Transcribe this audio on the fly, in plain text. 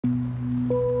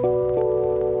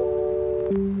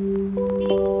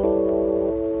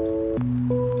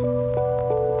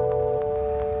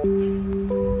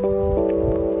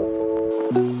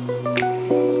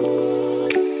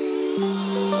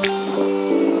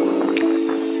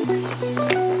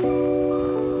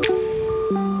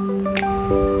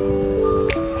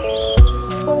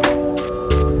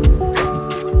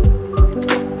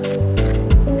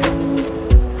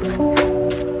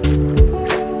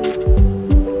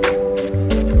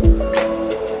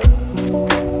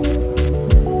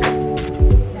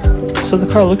So the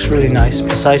car looks really nice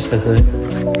besides the hood.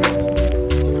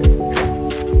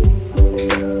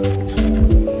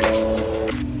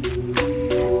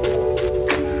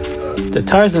 The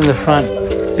tires in the front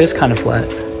is kind of flat.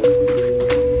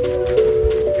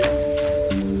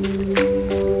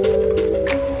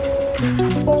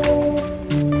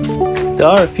 There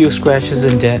are a few scratches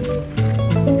and dents.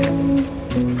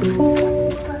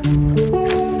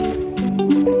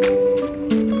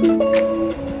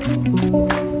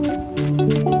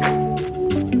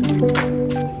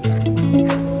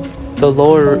 The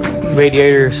lower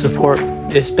radiator support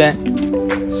is bent,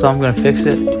 so I'm going to fix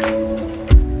it.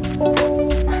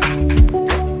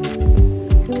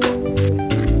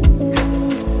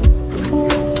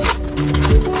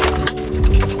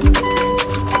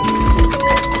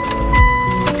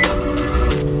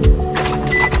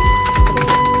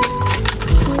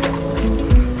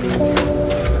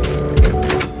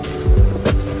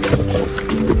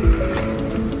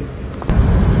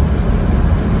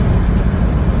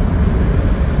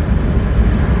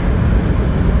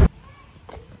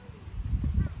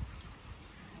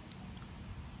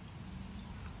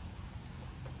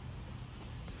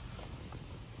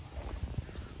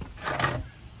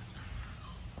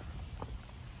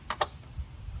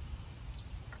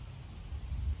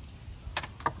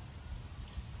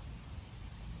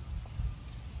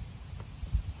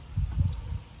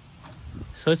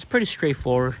 So it's pretty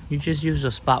straightforward. You just use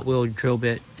a spot wheel drill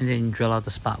bit and then drill out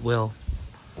the spot wheel.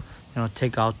 You know,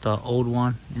 take out the old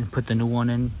one and put the new one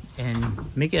in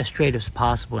and make it as straight as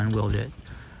possible and weld it.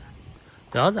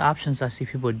 The other options I see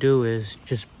people do is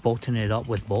just bolting it up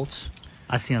with bolts.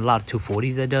 I've seen a lot of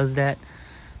 240s that does that.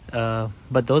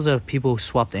 But those are people who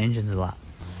swap the engines a lot.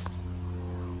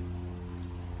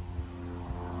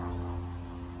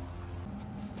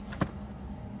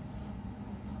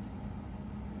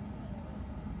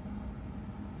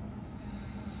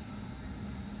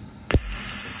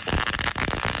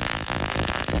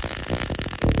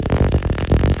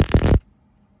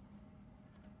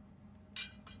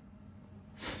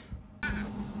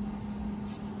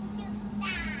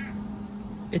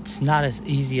 It's not as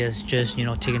easy as just, you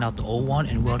know, taking out the old one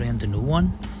and welding in the new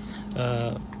one.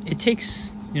 It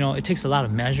takes a lot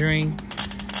of measuring.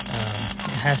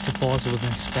 It has to fall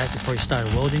within spec before you start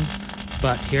welding.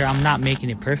 But here I'm not making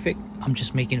it perfect. I'm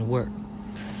just making it work.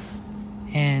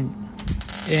 And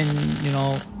you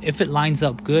know, if it lines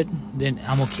up good, then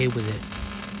I'm okay with it.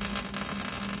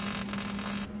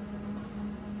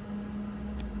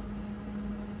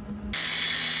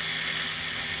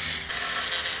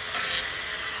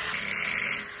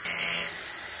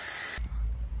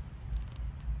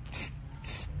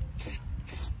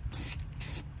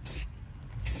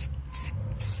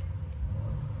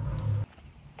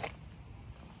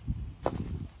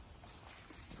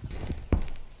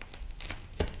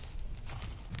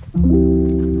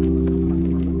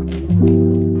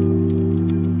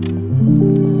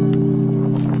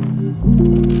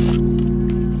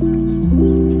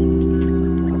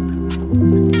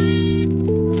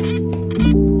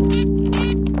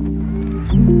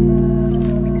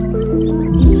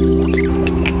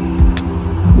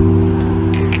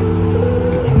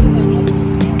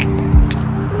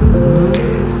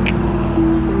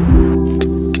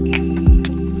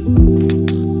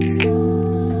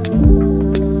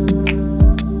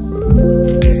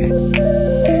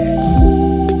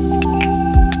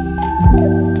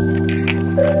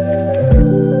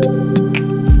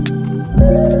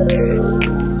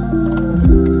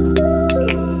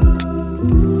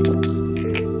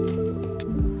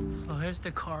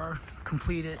 The car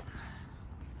completed,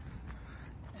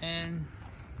 and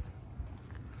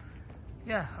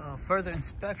yeah, further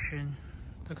inspection,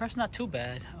 the car's not too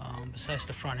bad. Besides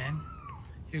the front end,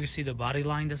 you can see the body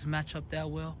line doesn't match up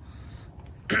that well.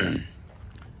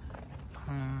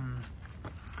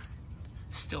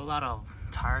 Still a lot of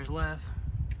tires left,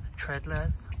 tread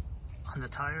left on the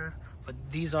tire, but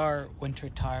these are winter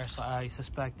tires, so I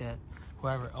suspect that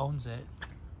whoever owns it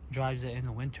drives it in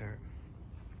the winter.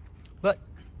 But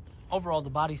overall, the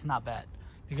body's not bad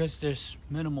because there's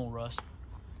minimal rust.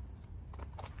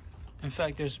 In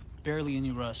fact, there's barely any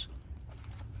rust.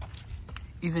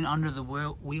 Even under the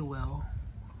wheel well.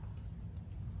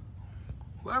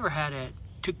 Whoever had it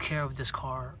took care of this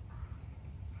car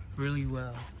really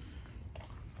well.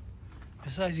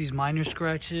 Besides these minor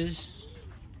scratches,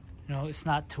 you know, it's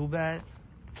not too bad.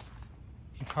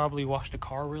 You probably washed the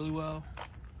car really well.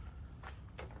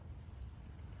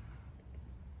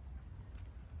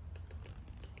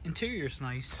 Interior's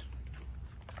nice,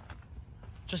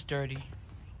 just dirty.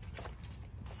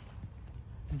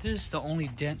 And this is the only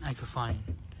dent I could find,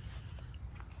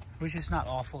 which is not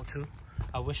awful too.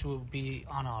 I wish it would be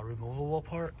on a removable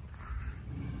part.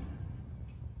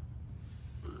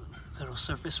 Little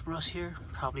surface rust here.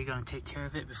 Probably gonna take care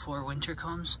of it before winter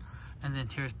comes. And then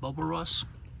here's bubble rust.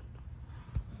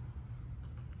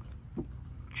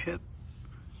 Chip.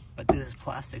 But this is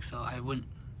plastic, so I wouldn't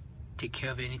take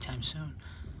care of it anytime soon.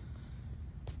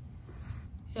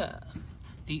 Yeah,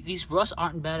 these rusts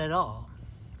aren't bad at all.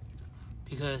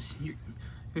 Because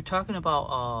you're talking about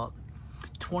a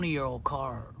 20-year-old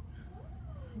car,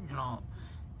 you know,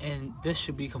 and this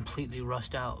should be completely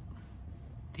rust out.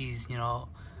 These, you know,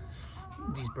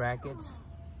 these brackets.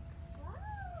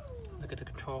 Look at the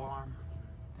control arm;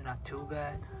 they're not too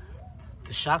bad.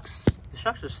 The shocks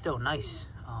are still nice.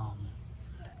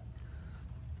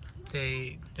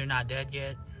 They're not dead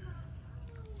yet.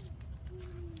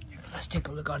 Here, let's take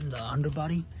a look on the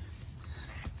underbody.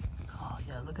 Oh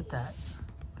yeah, look at that.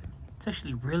 It's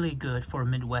actually really good for a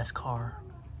Midwest car.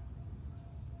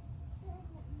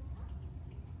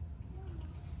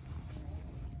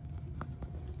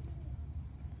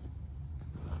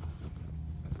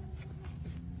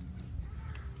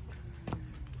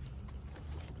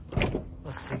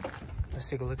 Let's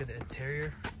take a look at the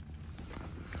interior.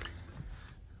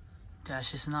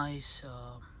 Dash is nice.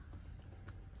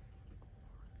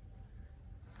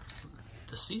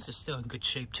 The seats are still in good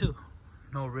shape too.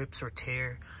 No rips or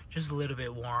tear, just a little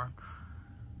bit worn.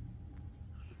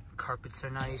 Carpets are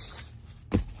nice.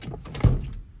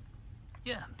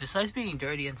 Yeah, besides being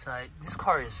dirty inside, this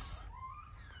car is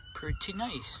pretty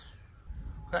nice.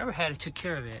 Whoever had it took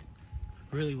care of it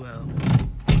really well.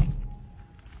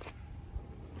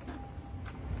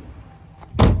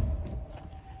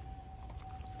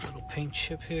 Little paint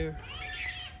chip here.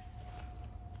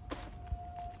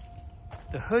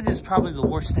 The hood is probably the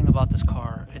worst thing about this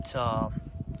car. It's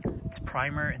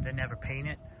primer and they never paint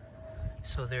it,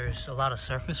 so there's a lot of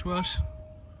surface rust.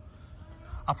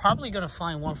 I'm probably gonna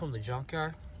find one from the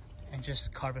junkyard and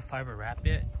just carbon fiber wrap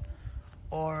it,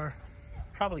 or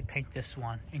probably paint this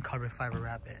one and carbon fiber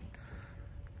wrap it.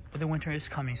 But the winter is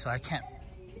coming, so I can't,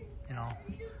 you know,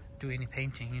 do any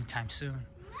painting anytime soon.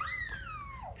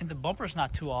 And the bumper's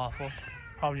not too awful.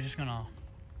 Probably just gonna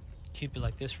keep it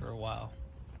like this for a while.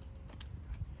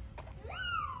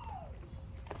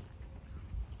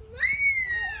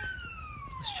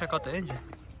 Let's check out the engine.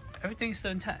 Everything's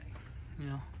still intact, you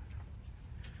know.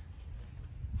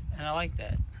 And I like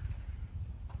that.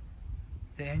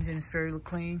 The engine is fairly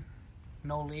clean,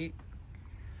 no leak.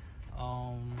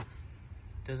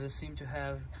 Doesn't seem to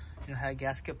have, you know, had a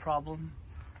gasket problem.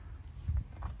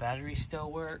 Batteries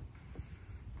still work.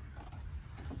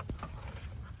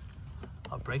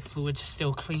 Our brake fluid is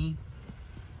still clean.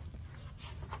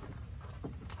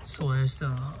 So is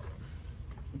the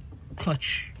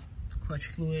clutch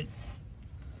fluid.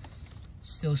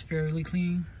 Still is fairly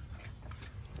clean.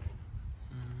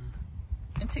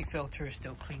 Intake filter is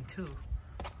still clean too.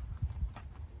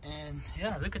 And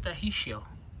yeah, look at that heat shield.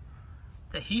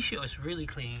 The heat shield is really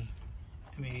clean.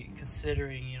 I mean,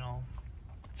 considering, you know,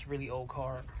 it's a really old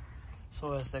car.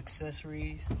 So as the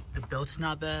accessories, the belt's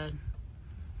not bad.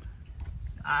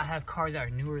 I have cars that are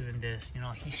newer than this, you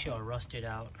know, heat shield rusted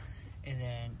out. And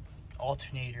then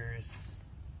alternators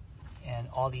and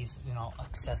all these, you know,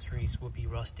 accessories will be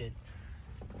rusted.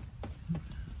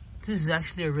 This is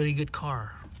actually a really good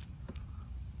car.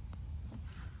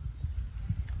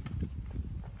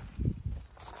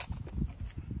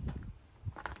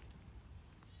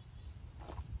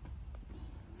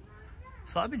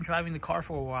 So I've been driving the car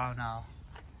for a while now,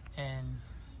 and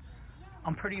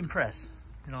I'm pretty impressed.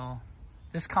 You know,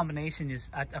 this combination is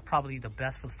probably the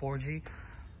best for the 4G.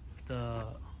 The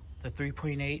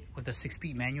 3.8 with the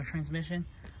 6-speed manual transmission.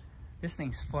 This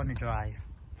thing's fun to drive.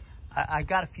 I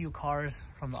got a few cars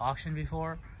from the auction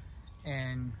before,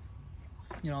 and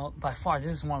you know, by far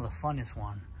this is one of the funnest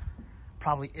one.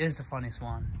 Probably is the funnest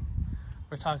one.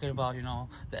 We're talking about, you know,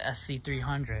 the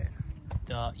SC300,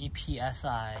 the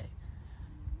EPSI,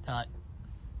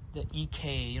 the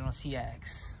EK, you know,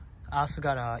 CX. I also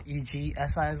got a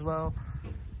EGSI as well,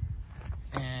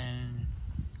 and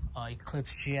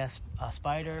Eclipse GS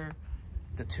Spider,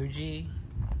 the 2G,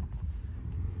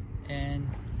 and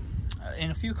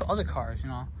a few other cars, you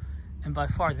know. And by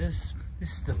far, this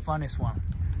is the funnest one.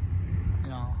 You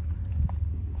know,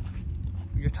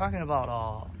 you're talking about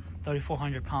a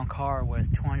 3,400 pound car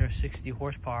with 260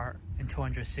 horsepower and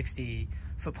 260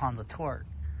 foot-pounds of torque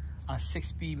on a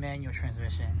 6-speed manual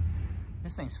transmission.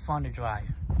 This thing's fun to drive,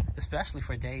 especially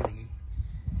for daily.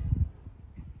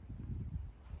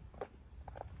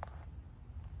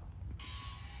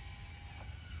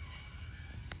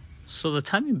 So the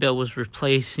timing belt was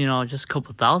replaced, you know, just a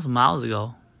couple thousand miles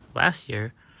ago, last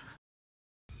year.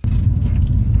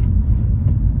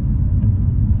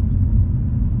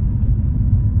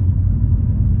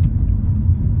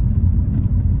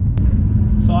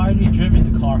 already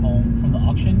driven the car home from the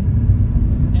auction,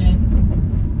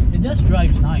 and it does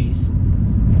drive nice.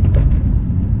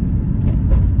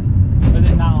 But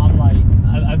then now I'm like,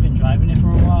 I've been driving it for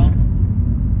a while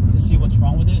to see what's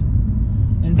wrong with it,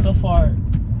 and so far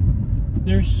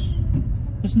there's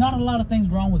not a lot of things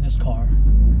wrong with this car.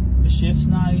 The shift's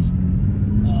nice.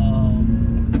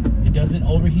 It doesn't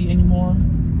overheat anymore.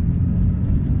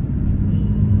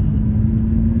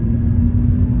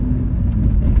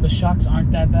 The shocks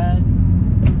aren't that bad.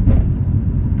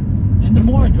 And the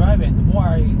more I drive it, the more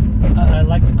I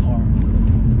like the car.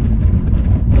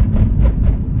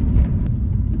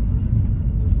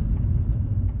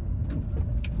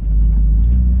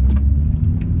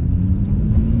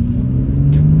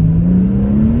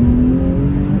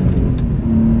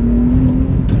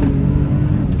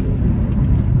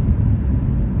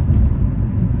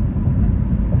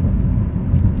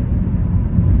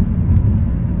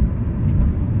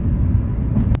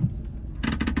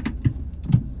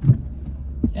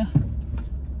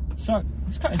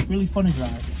 This car is really fun to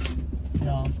drive, you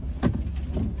know.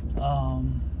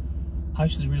 I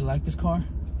actually really like this car.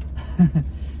 I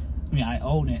mean, I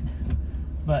own it,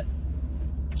 but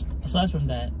aside from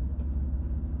that,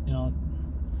 you know,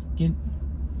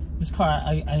 this car,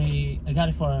 I got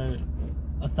it for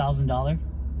 $1,000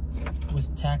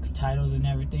 with tax, titles, and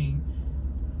everything,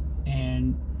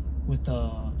 and with the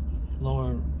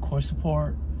lower core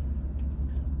support,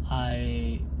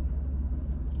 I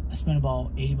spent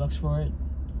about $80 for it.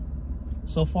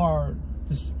 So far,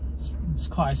 this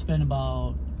car I spent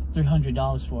about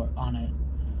 $300 for it on it,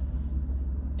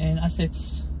 and I said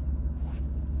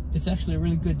it's actually a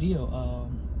really good deal.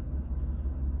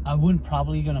 I wouldn't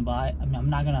probably gonna buy it. I mean, I'm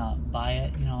not gonna buy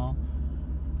it, you know,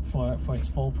 for its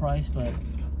full price, but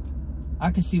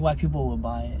I can see why people would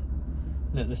buy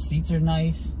it. The seats are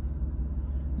nice.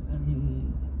 I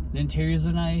mean, the interiors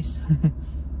are nice.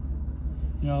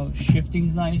 You know,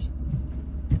 shifting's nice.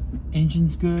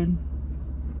 Engine's good.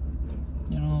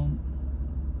 You know,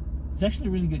 it's actually a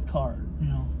really good car, you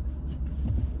know.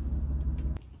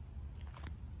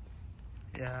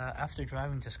 Yeah, after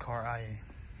driving this car, I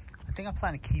think I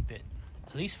plan to keep it,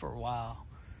 at least for a while.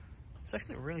 It's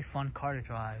actually a really fun car to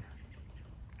drive.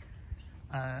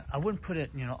 I wouldn't put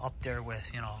it, you know, up there with,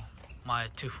 you know, my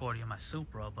 240 and my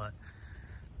Supra, but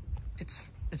it's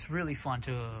really fun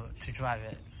to drive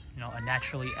it. You know, a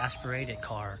naturally aspirated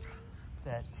car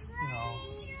that, you know,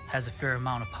 has a fair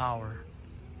amount of power.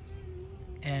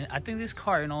 And I think this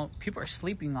car, you know, people are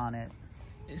sleeping on it.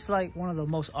 It's like one of the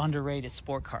most underrated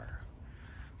sport cars.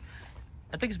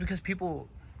 I think it's because people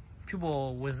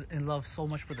was in love so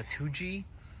much with the 2G,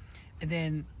 and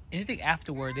then anything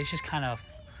afterward, they just kind of,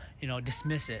 you know,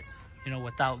 dismiss it, you know,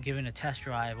 without giving a test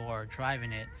drive or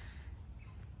driving it.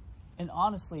 And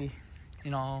honestly,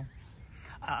 you know,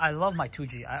 I love my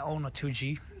 2G. I own a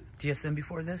 2G DSM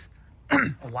before this,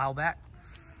 a while back.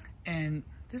 And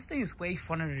this thing is way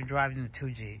funner to drive than the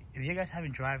 2G. If you guys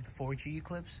haven't driven the 4G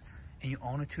Eclipse and you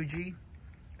own a 2G,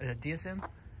 a DSM,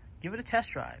 give it a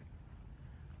test drive.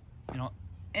 You know,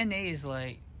 NA is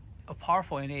like, a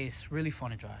powerful NA is really fun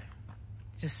to drive.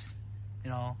 Just, you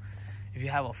know, if you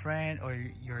have a friend or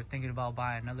you're thinking about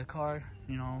buying another car,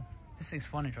 you know, this thing's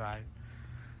fun to drive.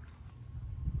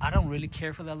 I don't really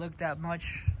care for that look that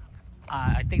much.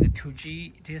 I think the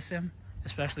 2G DSM,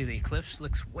 especially the Eclipse,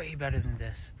 looks way better than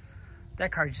this.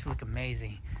 That car just looks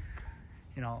amazing.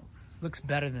 You know, looks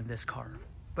better than this car.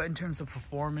 But in terms of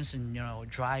performance and, you know,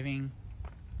 driving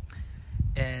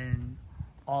and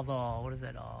all the, what is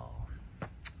that,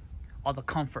 all the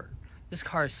comfort, this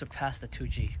car has surpassed the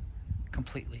 2G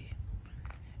completely.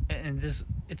 And this,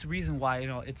 it's the reason why, you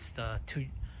know, it's the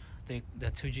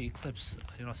 2G Eclipse,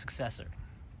 you know, successor.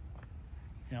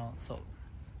 You know, so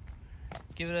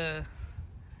give it a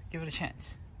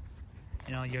chance.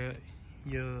 You know, your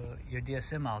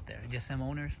DSM out there, DSM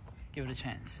owners, give it a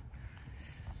chance.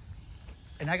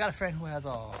 And I got a friend who has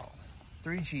a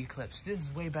 3G Eclipse. This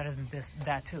is way better than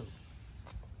that too.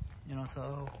 You know,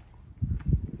 so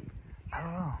I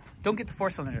don't know. Don't get the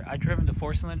 4-cylinder. I've driven the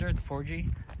 4-cylinder, the 4G.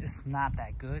 It's not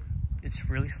that good. It's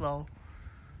really slow.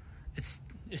 It's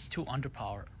too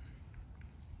underpowered.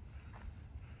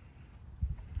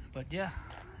 But yeah,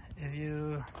 if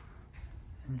you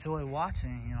enjoy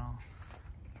watching, you know,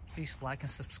 please like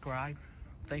and subscribe.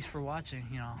 Thanks for watching.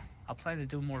 You know, I plan to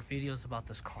do more videos about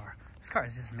this car. This car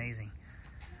is just amazing.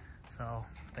 So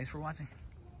thanks for watching.